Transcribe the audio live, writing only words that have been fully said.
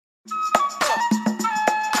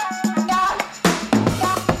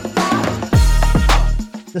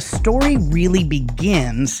the story really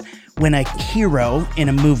begins when a hero in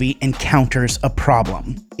a movie encounters a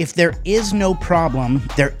problem. If there is no problem,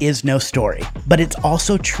 there is no story. But it's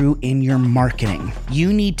also true in your marketing.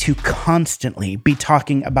 You need to constantly be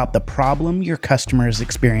talking about the problem your customer is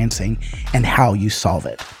experiencing and how you solve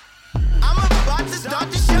it. I'm about to start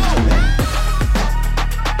the show.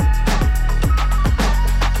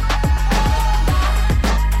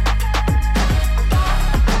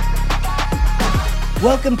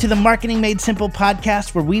 Welcome to the Marketing Made Simple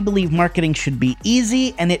podcast, where we believe marketing should be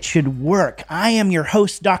easy and it should work. I am your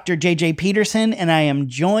host, Dr. JJ Peterson, and I am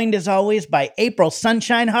joined as always by April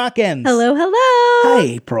Sunshine Hawkins. Hello, hello. Hi,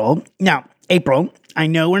 April. Now, April, I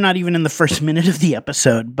know we're not even in the first minute of the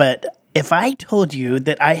episode, but if I told you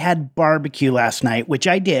that I had barbecue last night, which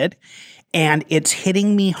I did, and it's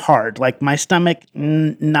hitting me hard, like my stomach,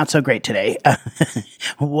 not so great today,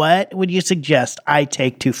 what would you suggest I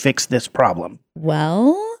take to fix this problem?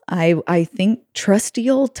 Well, I think trusty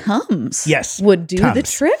old Tums would do the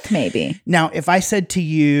Tums. trick, maybe. Now, if I said to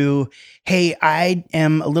you, hey, I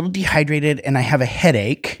am a little dehydrated and I have a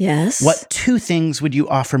headache. Yes. What two things would you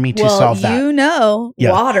offer me to solve that? Well, you know,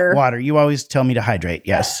 water. Water. You always tell me to hydrate.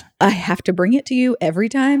 Yes. I have to bring it to you every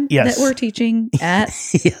time Yes. that we're teaching at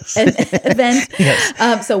Yes. an event.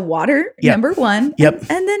 Yes. So water, Yep. number one. Yep.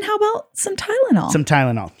 And then how about some Tylenol? Some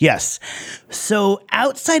Tylenol. Yes. So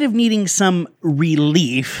outside of needing some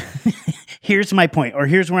relief, here's my point, or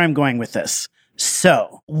here's where I'm going with this.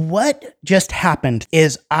 So what just happened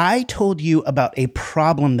is I told you about a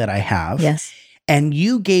problem that I have. Yes. And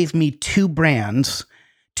you gave me two brands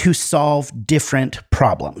to solve different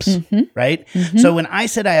problems, right? So when I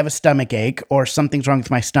said I have a stomach ache or something's wrong with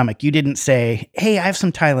my stomach, you didn't say, hey, I have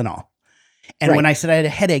some Tylenol. And when I said I had a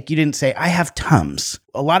headache, you didn't say, I have Tums.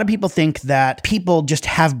 A lot of people think that people just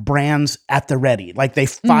have brands at the ready, like they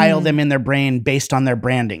file them in their brain based on their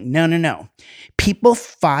branding. No. People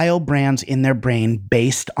file brands in their brain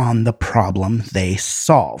based on the problem they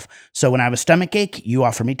solve. So when I have a stomach ache, you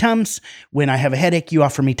offer me Tums. When I have a headache, you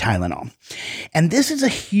offer me Tylenol. And this is a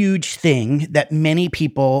huge thing that many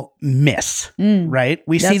people miss, right?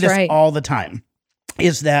 We see this all the time.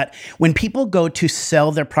 Is that when people go to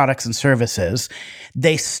sell their products and services,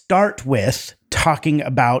 they start with talking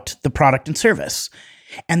about the product and service,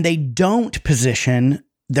 and they don't position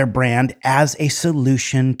their brand as a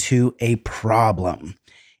solution to a problem.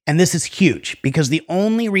 And this is huge because the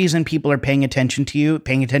only reason people are paying attention to you,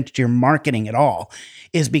 paying attention to your marketing at all,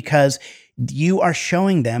 is because you are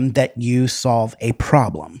showing them that you solve a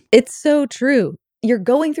problem. It's so true. You're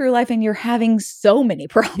going through life and you're having so many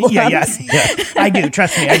problems. Yeah. I do.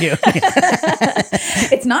 Trust me, I do.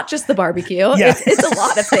 It's not just the barbecue. Yeah. It's a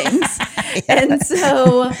lot of things. And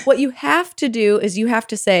so what you have to do is you have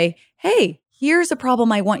to say, hey, here's a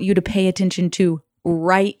problem I want you to pay attention to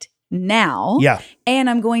right now. Yeah. And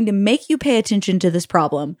I'm going to make you pay attention to this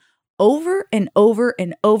problem over and over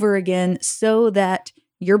and over again so that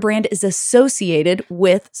your brand is associated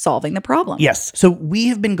with solving the problem. Yes. So we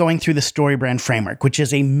have been going through the Story Brand Framework, which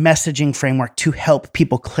is a messaging framework to help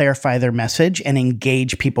people clarify their message and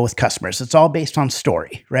engage people with customers. It's all based on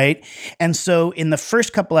story, right? And so in the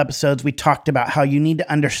first couple episodes, we talked about how you need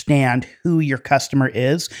to understand who your customer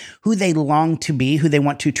is, who they long to be, who they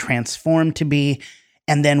want to transform to be,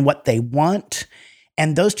 and then what they want.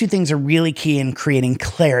 And those two things are really key in creating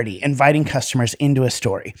clarity, inviting customers into a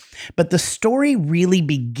story. But the story really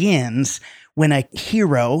begins when a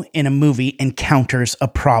hero in a movie encounters a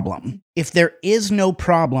problem. If there is no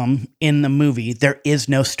problem in the movie, there is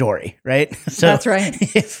no story, right? So that's right.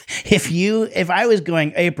 If I was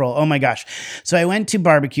going, April, oh my gosh. So I went to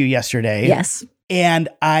barbecue yesterday. Yes. And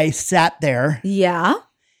I sat there. Yeah.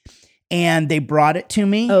 And they brought it to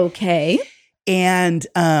me. Okay. And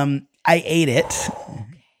I ate it.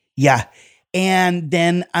 Yeah. And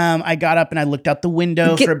then I got up and I looked out the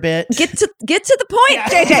window for a bit. Get to the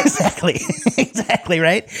point, Yeah, JJ. Exactly,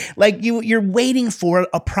 right? Like you're waiting for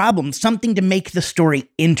a problem, something to make the story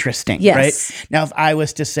interesting, Yes. right? Now, if I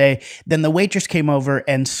was to say, then the waitress came over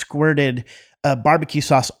and squirted barbecue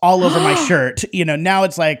sauce all over my shirt, now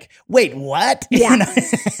it's like, wait, what? Yeah.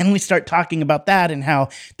 And we start talking about that and how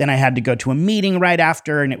then I had to go to a meeting right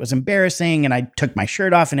after and it was embarrassing and I took my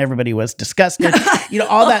shirt off and everybody was disgusted,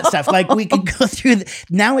 all that stuff. Like we could go through.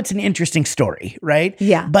 Now it's an interesting story, right?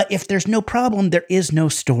 Yeah. But if there's no problem, there is no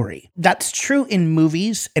story. That's true in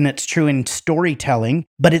movies and it's true in storytelling,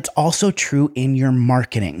 but it's also true in your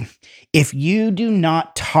marketing. If you do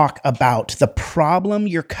not talk about the problem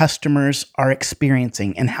your customers are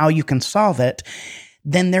experiencing and how you can solve it,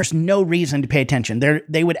 then there's no reason to pay attention.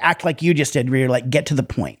 They would act like you just did, where you're like, get to the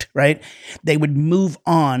point, right? They would move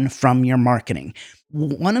on from your marketing.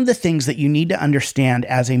 One of the things that you need to understand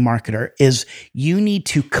as a marketer is you need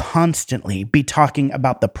to constantly be talking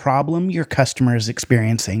about the problem your customer is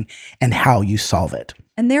experiencing and how you solve it.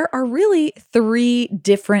 And there are really 3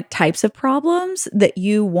 different types of problems that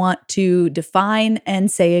you want to define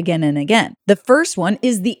and say again and again. The first one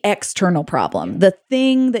is the external problem, the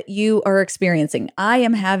thing that you are experiencing. I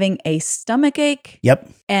am having a stomach ache.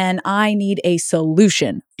 Yep. And I need a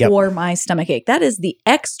solution for my stomach ache. That is the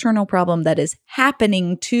external problem that is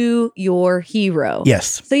happening to your hero.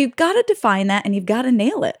 Yes. So you've got to define that and you've got to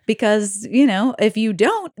nail it because, if you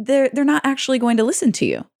don't, they're not actually going to listen to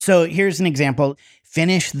you. So here's an example.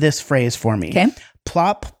 Finish this phrase for me. Okay.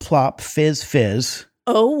 Plop, plop, fizz, fizz.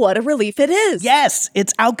 Oh, what a relief it is. Yes,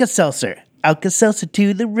 it's Alka-Seltzer. Alka-Seltzer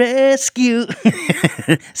to the rescue.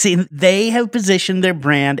 See, they have positioned their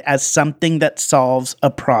brand as something that solves a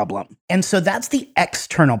problem. And so that's the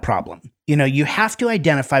external problem. You have to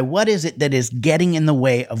identify what is it that is getting in the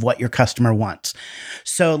way of what your customer wants.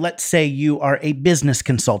 So let's say you are a business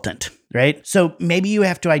consultant, right? So maybe you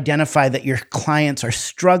have to identify that your clients are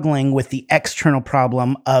struggling with the external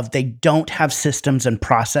problem of they don't have systems and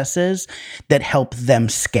processes that help them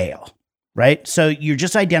scale. Right? So you're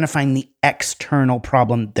just identifying the external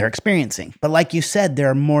problem they're experiencing. But like you said, there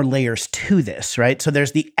are more layers to this, right? So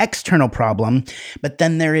there's the external problem, but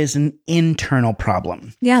then there is an internal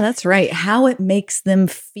problem. Yeah, that's right. How it makes them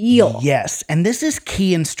feel. Yes. And this is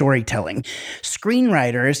key in storytelling.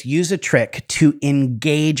 Screenwriters use a trick to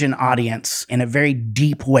engage an audience in a very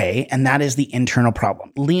deep way, and that is the internal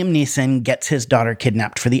problem. Liam Neeson gets his daughter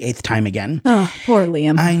kidnapped for the 8th time again. Oh, poor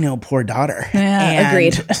Liam. I know, poor daughter. Yeah,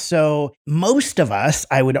 agreed. So most of us,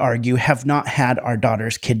 I would argue, have not had our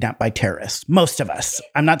daughters kidnapped by terrorists. Most of us.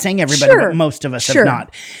 I'm not saying everybody, but most of us have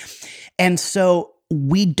not. And so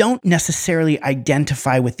we don't necessarily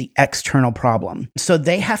identify with the external problem. So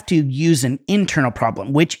they have to use an internal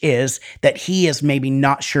problem, which is that he is maybe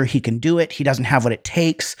not sure he can do it. He doesn't have what it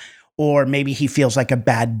takes, or maybe he feels like a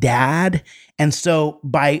bad dad. And so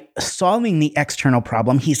by solving the external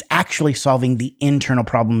problem, he's actually solving the internal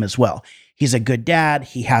problem as well. He's a good dad.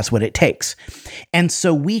 He has what it takes. And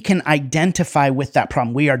so we can identify with that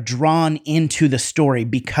problem. We are drawn into the story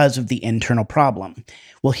because of the internal problem.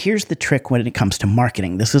 Well, here's the trick when it comes to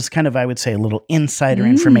marketing. This is kind of, I would say, a little insider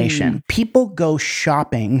information. People go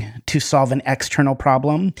shopping to solve an external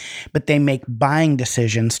problem, but they make buying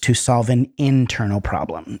decisions to solve an internal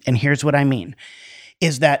problem. And here's what I mean,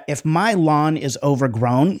 is that if my lawn is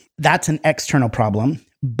overgrown, that's an external problem.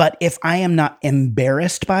 But if I am not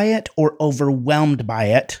embarrassed by it or overwhelmed by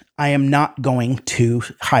it, I am not going to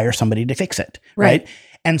hire somebody to fix it, right?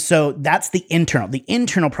 And so that's the internal. The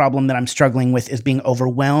internal problem that I'm struggling with is being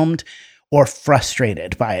overwhelmed or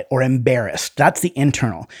frustrated by it or embarrassed. That's the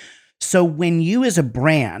internal. So when you as a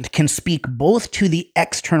brand can speak both to the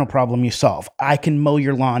external problem you solve, I can mow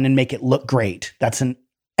your lawn and make it look great. That's an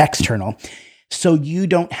external. So you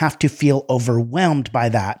don't have to feel overwhelmed by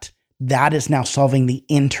that. That is now solving the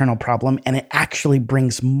internal problem, and it actually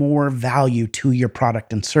brings more value to your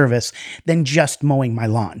product and service than just mowing my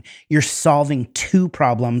lawn. You're solving 2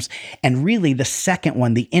 problems, and really the second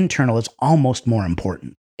one, the internal, is almost more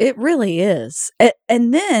important. It really is.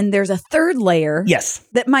 And then there's a third layer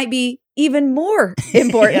that might be even more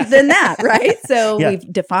important than that, right? So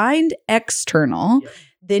we've defined external,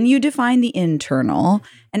 then you define the internal,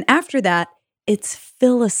 and after that, it's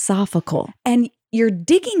philosophical. And you're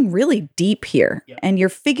digging really deep here and you're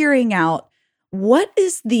figuring out what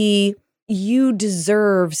is the you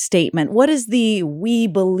deserve statement? What is the we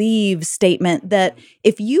believe statement that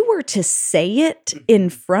if you were to say it in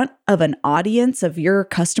front of an audience of your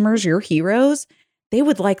customers, your heroes, they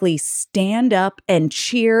would likely stand up and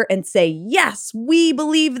cheer and say, yes, we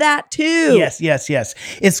believe that too. Yes.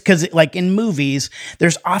 It's because like in movies,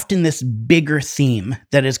 there's often this bigger theme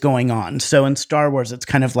that is going on. So in Star Wars, it's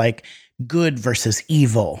kind of like good versus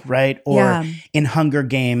evil, right? Or in Hunger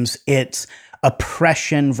Games, it's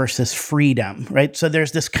oppression versus freedom, right? So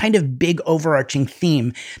there's this kind of big overarching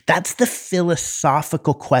theme. That's the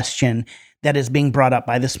philosophical question that is being brought up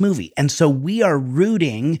by this movie. And so we are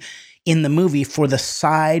rooting in the movie for the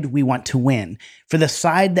side we want to win, for the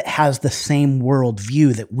side that has the same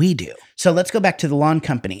worldview that we do. So let's go back to the lawn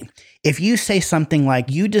company. If you say something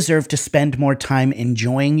like, you deserve to spend more time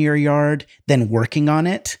enjoying your yard than working on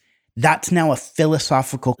it, that's now a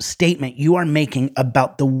philosophical statement you are making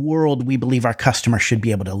about the world we believe our customer should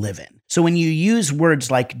be able to live in. So when you use words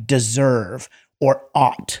like deserve or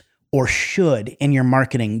ought or should in your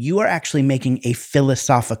marketing, you are actually making a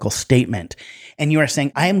philosophical statement. And you are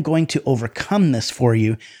saying, I am going to overcome this for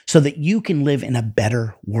you so that you can live in a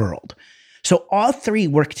better world. So all three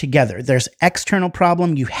work together. There's external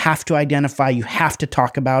problem, you have to identify, you have to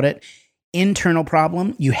talk about it. Internal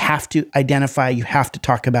problem, you have to identify, you have to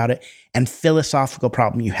talk about it. And philosophical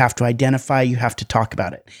problem, you have to identify, you have to talk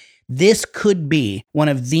about it. This could be one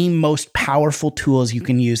of the most powerful tools you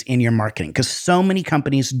can use in your marketing because so many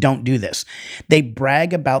companies don't do this. They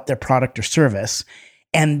brag about their product or service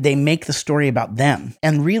and they make the story about them.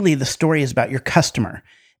 And really the story is about your customer.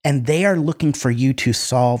 And they are looking for you to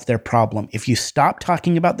solve their problem. If you stop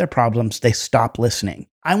talking about their problems, they stop listening.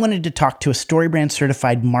 I wanted to talk to a StoryBrand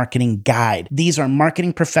certified marketing guide. These are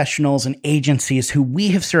marketing professionals and agencies who we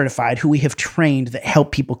have certified, who we have trained that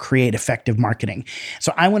help people create effective marketing.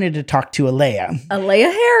 So I wanted to talk to Alea.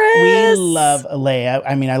 Alea Harris. We love Alea.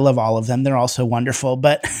 I mean, I love all of them. They're all so wonderful.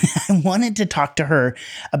 But I wanted to talk to her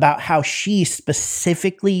about how she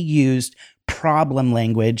specifically used problem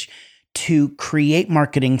language to create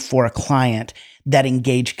marketing for a client that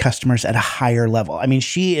engaged customers at a higher level. I mean,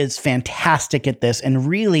 she is fantastic at this and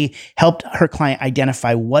really helped her client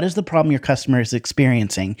identify what is the problem your customer is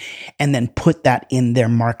experiencing and then put that in their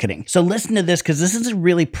marketing. So listen to this because this is a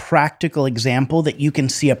really practical example that you can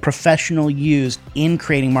see a professional used in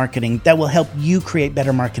creating marketing that will help you create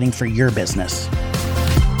better marketing for your business.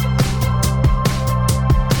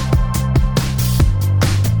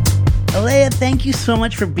 Alea, thank you so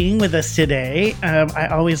much for being with us today. I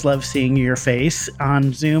always love seeing your face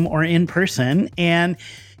on Zoom or in person. And,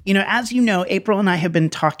 as you know, April and I have been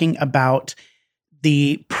talking about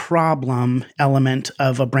the problem element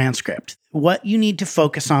of a brand script. What you need to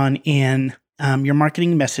focus on in your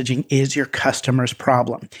marketing messaging is your customer's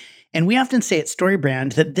problem. And we often say at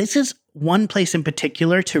StoryBrand that this is one place in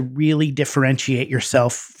particular to really differentiate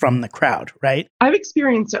yourself from the crowd, right? I've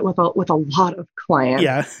experienced it with a lot of clients.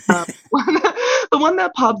 Yeah. The one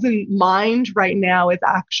that pops in mind right now is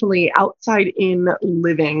actually Outside In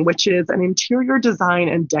Living, which is an interior design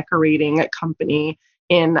and decorating company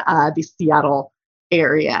in the Seattle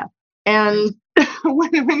area. And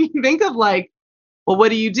when you think of what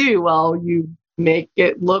do you do? Well, you make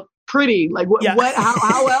it look pretty. Like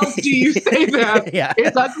how else do you say that? Yeah.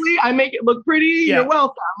 It's ugly. I make it look pretty. Yeah. You're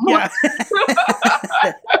welcome. Yeah.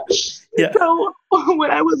 Yeah. So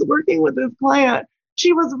when I was working with this client,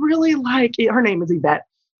 she was really her name is Yvette.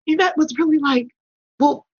 Yvette was really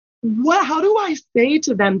well, how do I say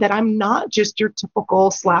to them that I'm not just your typical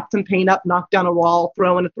slap some paint up, knock down a wall,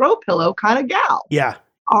 throw in a throw pillow kind of gal? Yeah.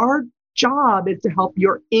 Our job is to help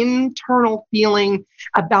your internal feeling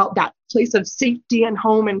about that place of safety and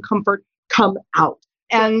home and comfort come out.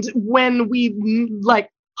 And when we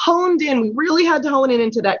honed in, we really had to hone in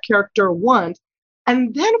into that character once.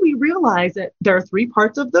 And then we realized that there are three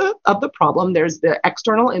parts of the problem. There's the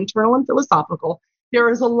external, internal, and philosophical. There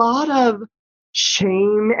is a lot of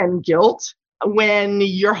shame and guilt when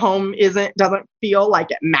your home doesn't feel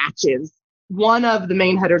like it matches. One of the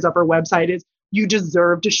main headers of our website is you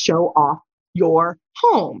deserve to show off your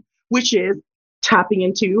home, which is tapping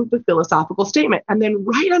into the philosophical statement. And then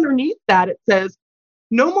right underneath that, it says,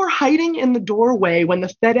 no more hiding in the doorway when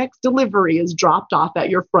the FedEx delivery is dropped off at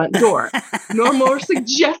your front door. No more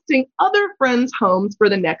suggesting other friends' homes for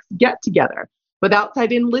the next get-together. With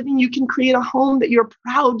Outside In Living, you can create a home that you're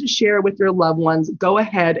proud to share with your loved ones. Go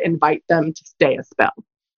ahead, invite them to stay a spell.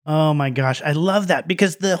 Oh my gosh, I love that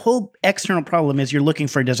because the whole external problem is you're looking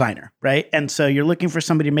for a designer, right? And so you're looking for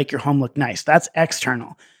somebody to make your home look nice. That's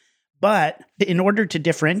external. But in order to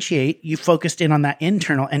differentiate, you focused in on that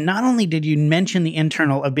internal. And not only did you mention the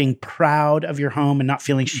internal of being proud of your home and not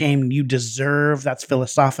feeling shame, you deserve, that's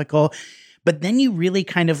philosophical. But then you really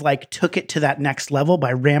kind of took it to that next level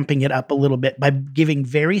by ramping it up a little bit, by giving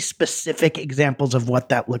very specific examples of what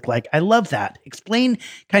that looked like. I love that. Explain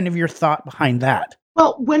kind of your thought behind that.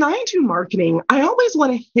 Well, when I do marketing, I always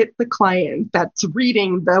want to hit the client that's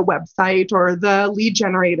reading the website or the lead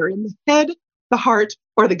generator in the head, the heart,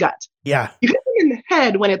 or the gut. Yeah. You hit them in the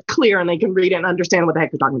head when it's clear and they can read it and understand what the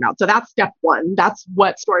heck you're talking about. So that's step one. That's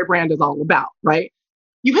what StoryBrand is all about, right?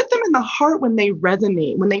 You hit them in the heart when they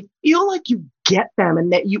resonate, when they feel like you get them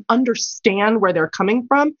and that you understand where they're coming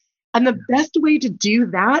from. And the best way to do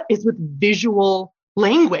that is with visual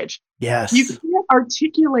language. Yes. You can't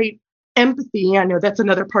articulate empathy. I know that's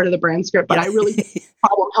another part of the brand script, but I really think the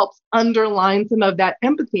problem helps underline some of that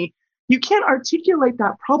empathy. You can't articulate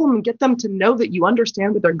that problem and get them to know that you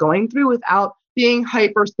understand what they're going through without being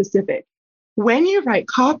hyper specific. When you write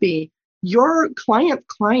copy, your client's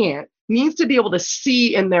client needs to be able to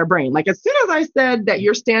see in their brain. As soon as I said that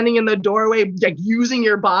you're standing in the doorway, using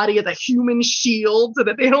your body as a human shield so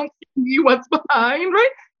that they don't see what's behind, right?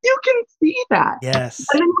 You can see that. Yes.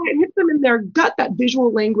 And then when it hits them in their gut, that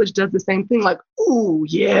visual language does the same thing. Like, ooh,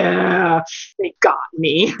 yeah, they got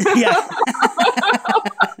me. Yeah.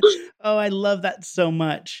 Oh, I love that so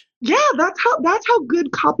much. Yeah, that's how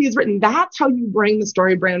good copy is written. That's how you bring the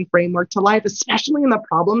StoryBrand framework to life, especially in the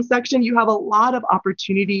problem section. You have a lot of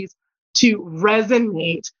opportunities to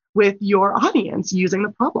resonate with your audience using the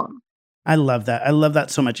problem. I love that. I love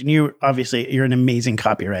that so much. And you're an amazing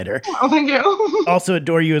copywriter. Oh, thank you. Also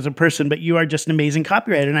adore you as a person, but you are just an amazing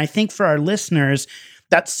copywriter. And I think for our listeners,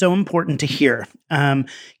 that's so important to hear. I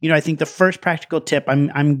think the first practical tip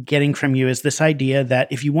I'm getting from you is this idea that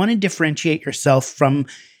if you want to differentiate yourself from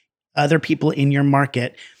other people in your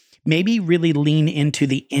market, maybe really lean into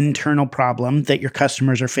the internal problem that your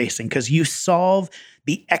customers are facing, because you solve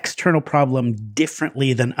the external problem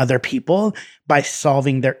differently than other people by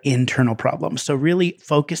solving their internal problem. So really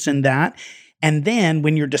focus in that. And then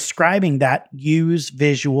when you're describing that, use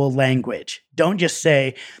visual language. Don't just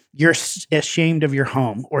say you're ashamed of your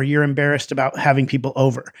home or you're embarrassed about having people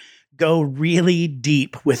over. Go really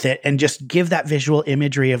deep with it and just give that visual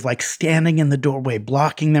imagery of like standing in the doorway,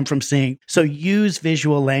 blocking them from seeing. So use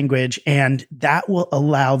visual language, and that will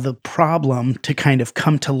allow the problem to kind of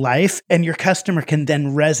come to life, and your customer can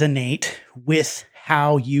then resonate with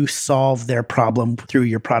how you solve their problem through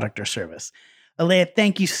your product or service. Alea,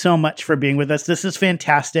 thank you so much for being with us. This is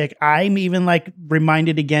fantastic. I'm even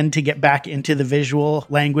reminded again to get back into the visual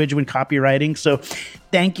language when copywriting. So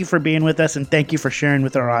thank you for being with us, and thank you for sharing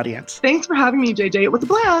with our audience. Thanks for having me, JJ. It was a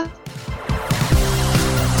blast.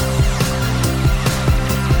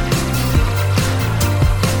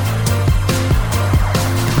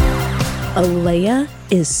 Alea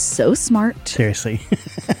is so smart. Seriously.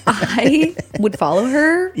 I would follow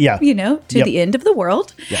her, to the end of the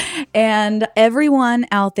world. Yeah. And everyone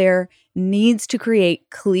out there needs to create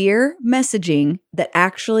clear messaging that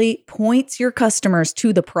actually points your customers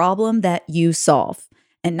to the problem that you solve.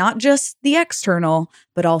 And not just the external,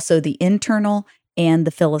 but also the internal and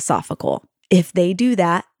the philosophical. If they do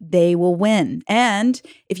that, they will win. And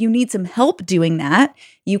if you need some help doing that,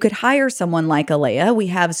 you could hire someone like Alea. We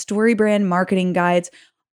have StoryBrand marketing guides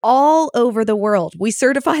all over the world. We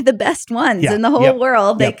certify the best ones in the whole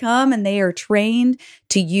world. They come and they are trained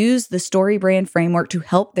to use the StoryBrand framework to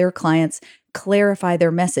help their clients clarify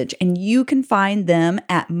their message. And you can find them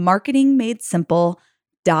at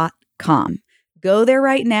marketingmadesimple.com. Go there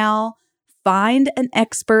right now. Find an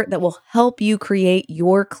expert that will help you create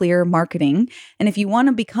your clear marketing. And if you want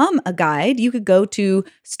to become a guide, you could go to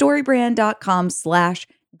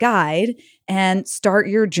storybrand.com/guide and start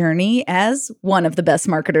your journey as one of the best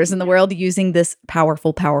marketers in the world using this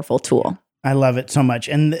powerful, powerful tool. I love it so much.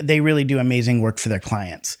 And they really do amazing work for their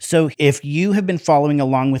clients. So if you have been following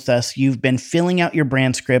along with us, you've been filling out your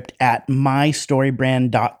brand script at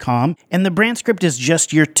mystorybrand.com. And the brand script is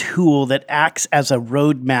just your tool that acts as a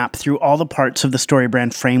roadmap through all the parts of the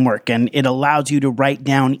StoryBrand framework. And it allows you to write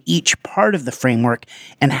down each part of the framework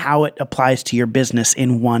and how it applies to your business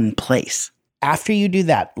in one place. After you do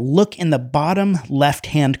that, look in the bottom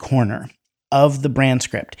left-hand corner of the brand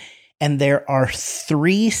script. And there are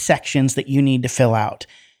 3 sections that you need to fill out: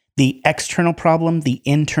 the external problem, the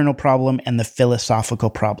internal problem, and the philosophical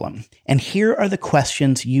problem. And here are the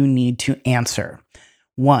questions you need to answer.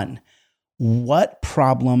 1, what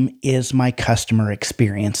problem is my customer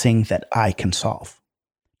experiencing that I can solve?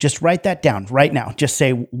 Just write that down right now. Just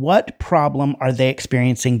say, what problem are they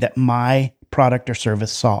experiencing that my product or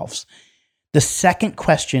service solves? The second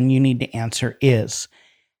question you need to answer is,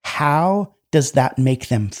 how does that make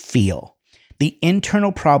them feel? The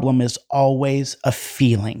internal problem is always a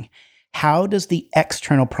feeling. How does the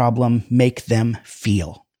external problem make them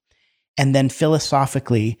feel? And then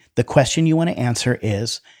philosophically, the question you want to answer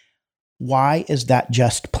is, why is that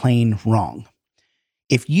just plain wrong?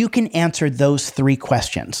 If you can answer those 3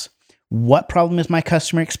 questions, what problem is my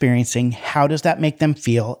customer experiencing? How does that make them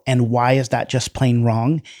feel? And why is that just plain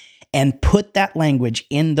wrong? And put that language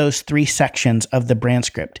in those 3 sections of the brand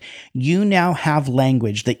script, you now have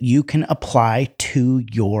language that you can apply to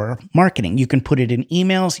your marketing. You can put it in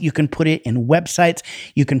emails, you can put it in websites,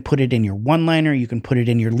 you can put it in your one-liner, you can put it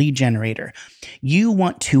in your lead generator. You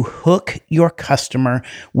want to hook your customer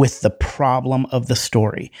with the problem of the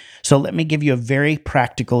story. So let me give you a very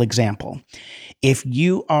practical example. If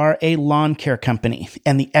you are a lawn care company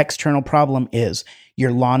and the external problem is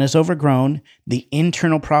your lawn is overgrown, the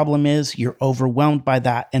internal problem is you're overwhelmed by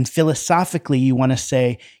that, and philosophically you want to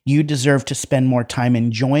say you deserve to spend more time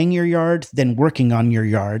enjoying your yard than working on your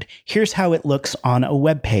yard, here's how it looks on a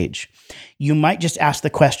web page. You might just ask the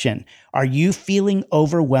question, are you feeling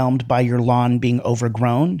overwhelmed by your lawn being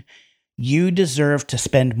overgrown? You deserve to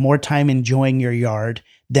spend more time enjoying your yard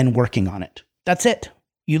than working on it. That's it.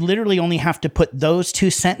 You literally only have to put those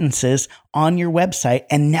 2 sentences on your website,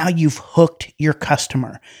 and now you've hooked your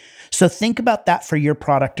customer. So think about that for your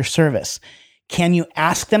product or service. Can you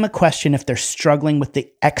ask them a question if they're struggling with the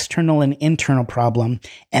external and internal problem,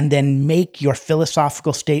 and then make your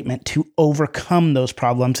philosophical statement to overcome those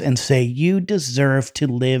problems and say, you deserve to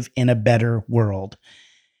live in a better world?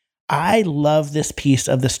 I love this piece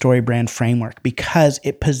of the StoryBrand framework because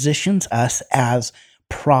it positions us as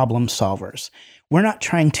problem solvers. We're not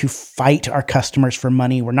trying to fight our customers for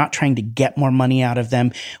money. We're not trying to get more money out of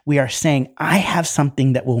them. We are saying, I have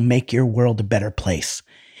something that will make your world a better place.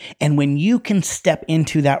 And when you can step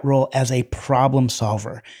into that role as a problem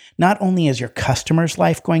solver, not only is your customer's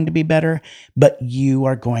life going to be better, but you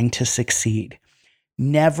are going to succeed.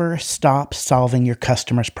 Never stop solving your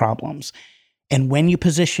customers' problems. And when you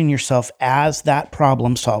position yourself as that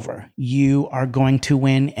problem solver, you are going to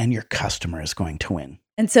win and your customer is going to win.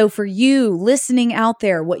 And so for you listening out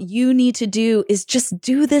there, what you need to do is just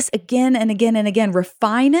do this again and again and again.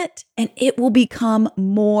 Refine it, and it will become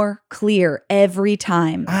more clear every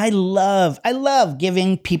time. I love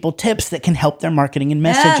giving people tips that can help their marketing and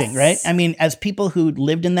messaging, right? I mean, as people who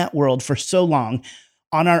lived in that world for so long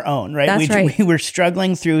on our own, right? That's right. We were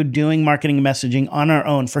struggling through doing marketing and messaging on our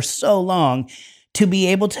own for so long, to be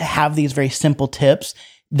able to have these very simple tips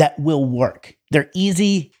that will work. They're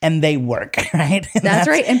easy and they work, right? That's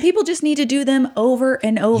right. And people just need to do them over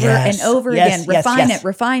and over and over again.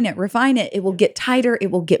 Refine it. It will get tighter.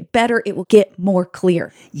 It will get better. It will get more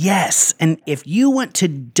clear. Yes. And if you want to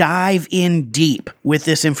dive in deep with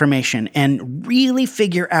this information and really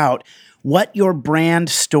figure out what your brand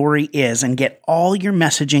story is and get all your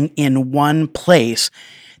messaging in one place,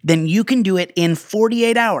 then you can do it in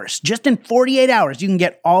 48 hours. Just in 48 hours, you can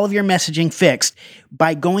get all of your messaging fixed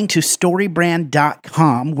by going to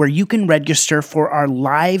storybrand.com, where you can register for our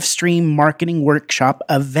live stream marketing workshop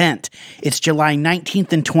event. It's July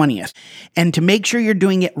 19th and 20th. And to make sure you're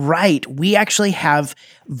doing it right, we actually have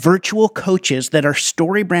virtual coaches that are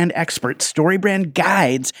StoryBrand experts, StoryBrand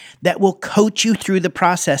guides that will coach you through the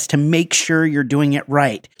process to make sure you're doing it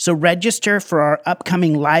right. So register for our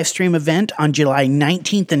upcoming live stream event on July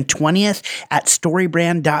 19th and 20th at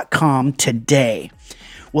storybrand.com today.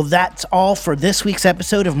 Well, that's all for this week's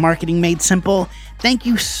episode of Marketing Made Simple. Thank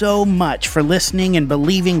you so much for listening and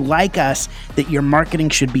believing, like us, that your marketing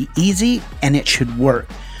should be easy and it should work.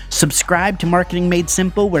 Subscribe to Marketing Made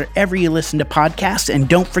Simple wherever you listen to podcasts, and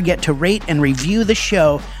don't forget to rate and review the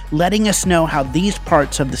show, letting us know how these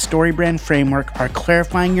parts of the StoryBrand framework are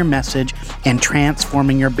clarifying your message and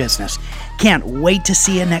transforming your business. Can't wait to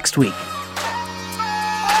see you next week.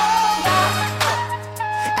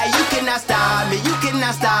 You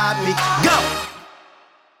cannot stop me. Go!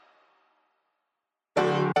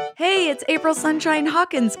 Hey, it's April Sunshine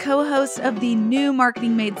Hawkins, co-host of the new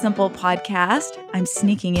Marketing Made Simple podcast. I'm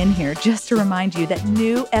sneaking in here just to remind you that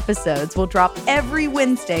new episodes will drop every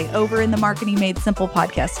Wednesday over in the Marketing Made Simple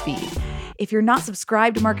podcast feed. If you're not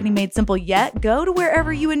subscribed to Marketing Made Simple yet, go to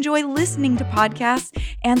wherever you enjoy listening to podcasts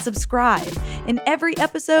and subscribe. In every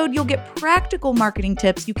episode, you'll get practical marketing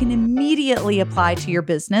tips you can immediately apply to your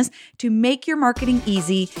business to make your marketing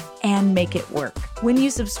easy and make it work. When you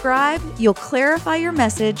subscribe, you'll clarify your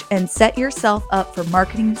message and set yourself up for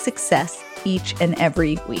marketing success each and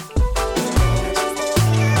every week.